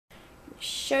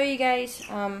show you guys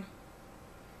how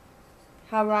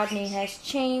Rodney has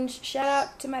changed. Shout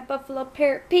out to my Buffalo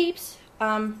Parrot peeps.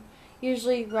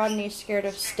 Usually Rodney is scared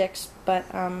of sticks, but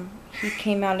he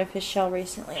came out of his shell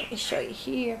recently. Let me show you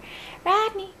here.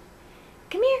 Rodney,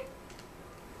 come here.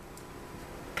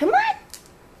 Come on.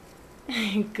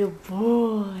 Good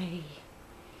boy.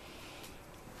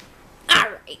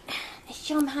 Alright, let's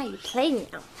show him how you play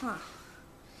now, huh?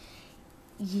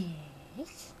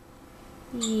 Yes.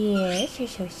 Yes, you're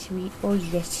so sweet. Oh,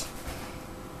 yes.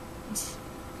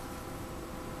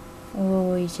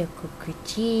 Oh, he's a good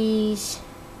cheese.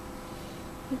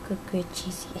 You good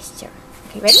cheese. Yes, sir.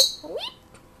 Okay, ready?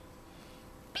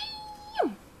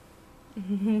 Pew!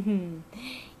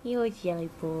 You're a silly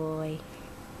boy.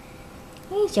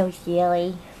 You're so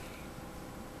silly.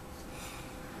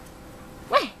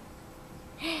 What?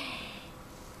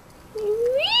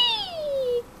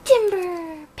 Whee!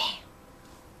 Timber! Bam!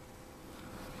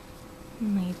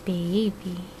 My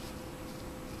baby.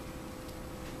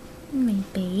 My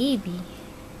baby.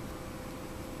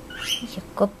 He's a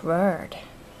good bird.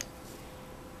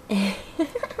 He's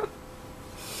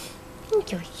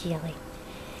so silly.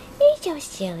 He's so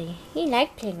silly. He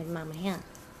likes playing with Mama, huh?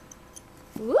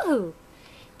 Woohoo!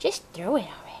 Just throw it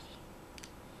already.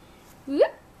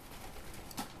 Whoop!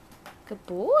 Good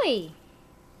boy.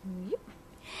 Whoop.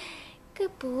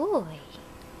 Good boy.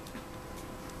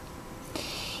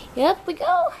 Up we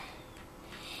go.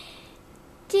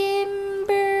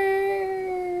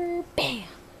 Timber. Bam.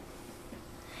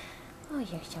 Oh,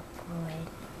 you're so good.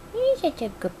 You're such a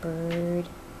good bird.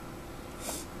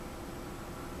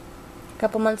 A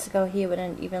couple months ago, he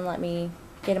wouldn't even let me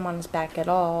get him on his back at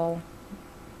all.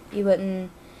 He didn't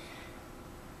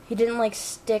like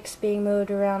sticks being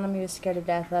moved around him. He was scared to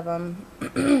death of them.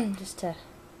 Just to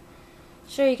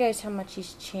show you guys how much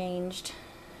he's changed.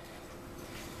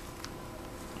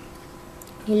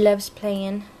 He loves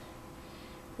playing,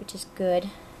 which is good.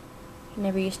 He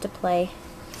never used to play.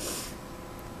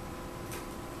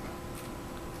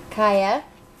 Kaya.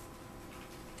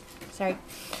 Sorry.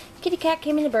 Kitty cat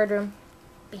came in the bird room.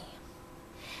 Bam.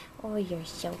 Oh, you're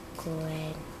so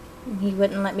good. He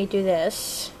wouldn't let me do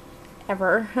this.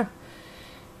 Ever.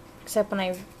 Except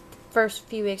when first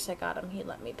few weeks I got him, he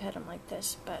let me pet him like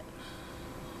this. But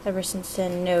ever since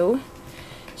then, no.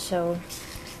 So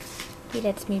he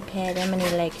lets me pet him and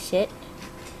he likes it.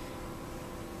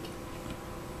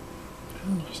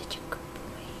 Oh, you're such a good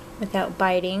boy. Without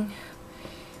biting.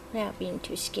 Without being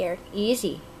too scared.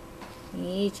 Easy.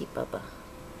 Easy, Bubba.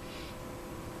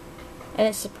 And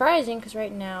it's surprising because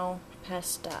right now,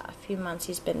 past a few months,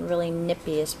 he's been really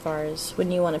nippy as far as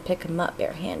when you want to pick him up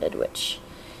barehanded, which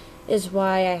is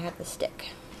why I have the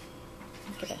stick.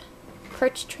 I'm going to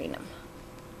perch train him.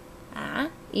 Ah,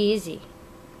 easy.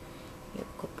 You're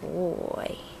a good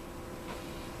boy.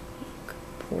 You're a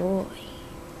good boy.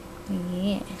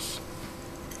 Yes.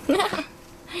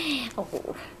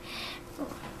 Oh.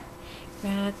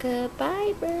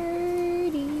 Rock-a-bye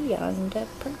birdie on the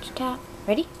perch top.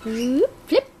 Ready? Whoop,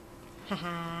 flip.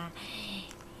 Ha-ha.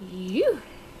 You.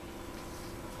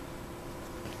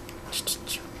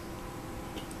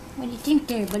 What do you think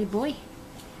there, buddy boy?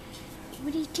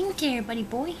 What do you think there, buddy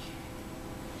boy?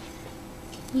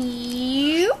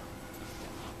 You.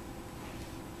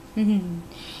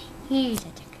 You're such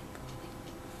a good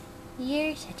boy.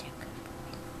 You're such a good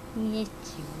boy. Yes,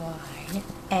 you are.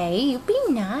 Hey, you be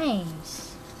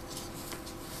nice.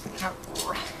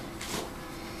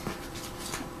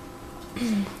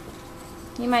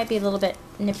 You might be a little bit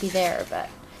nippy there, but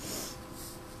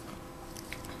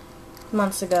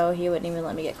months ago he wouldn't even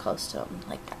let me get close to him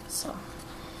like that. So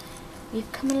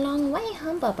you've come a long way,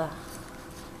 huh, Bubba?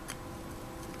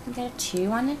 You gotta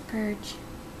chew on the perch.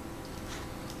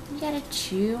 You gotta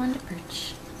chew on the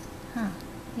perch. Huh?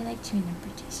 You like chewing on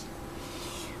perches.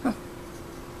 Huh.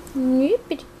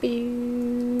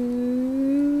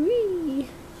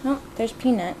 Oh, there's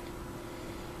Peanut.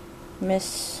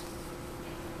 Miss.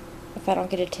 If I don't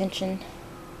get attention,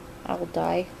 I will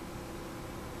die.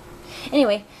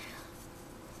 Anyway,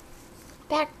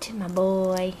 back to my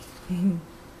boy.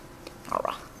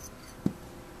 Alright.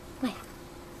 Wait.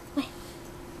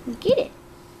 Get it.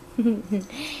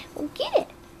 Well, get it.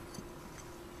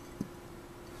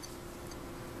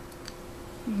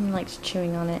 He likes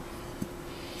chewing on it.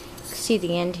 See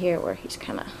the end here where he's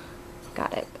kind of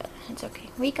got it, but it's okay.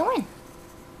 Where you going?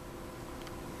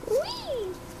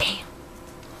 Whee! Bam!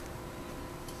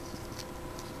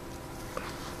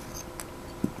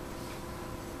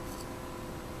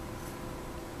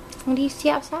 What do you see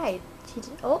outside?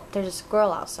 Oh, there's a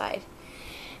squirrel outside.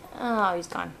 Oh, he's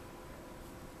gone.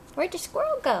 Where'd the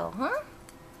squirrel go, huh?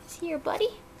 Is he your buddy?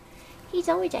 He's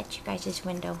always at you guys'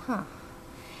 window, huh?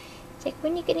 It's like,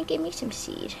 when are you gonna give me some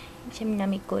seed? Some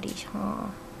nummy goodies, huh?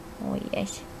 Oh,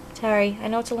 yes. Sorry, I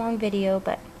know it's a long video,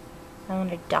 but I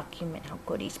want to document how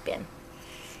good he's been.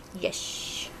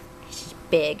 Yes. This is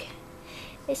big.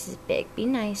 This is big. Be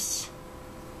nice.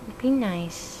 Be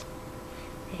nice.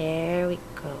 There we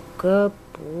go. Good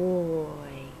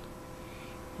boy.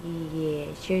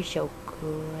 Yes, you're so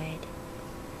good.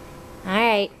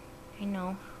 Alright. I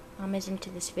know. Mom is into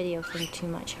this video thing too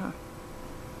much, huh?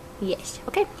 Yes.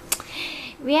 Okay.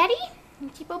 Ready?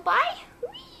 Say bye-bye.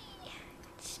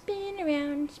 Spin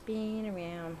around, spin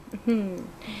around.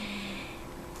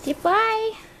 Say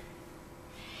bye.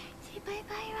 Say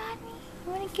bye-bye, Rodney.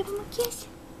 You want to give him a kiss?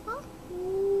 Huh?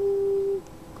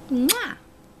 Mwah.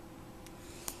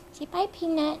 Say bye,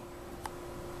 Peanut.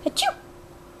 Achoo.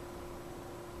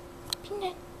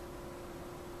 Peanut.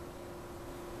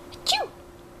 Achoo.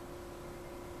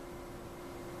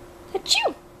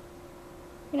 Achoo.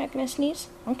 You're not going to sneeze?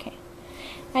 Okay.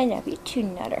 I love you too,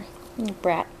 Nutter. You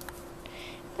brat.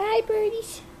 Bye,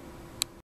 birdies.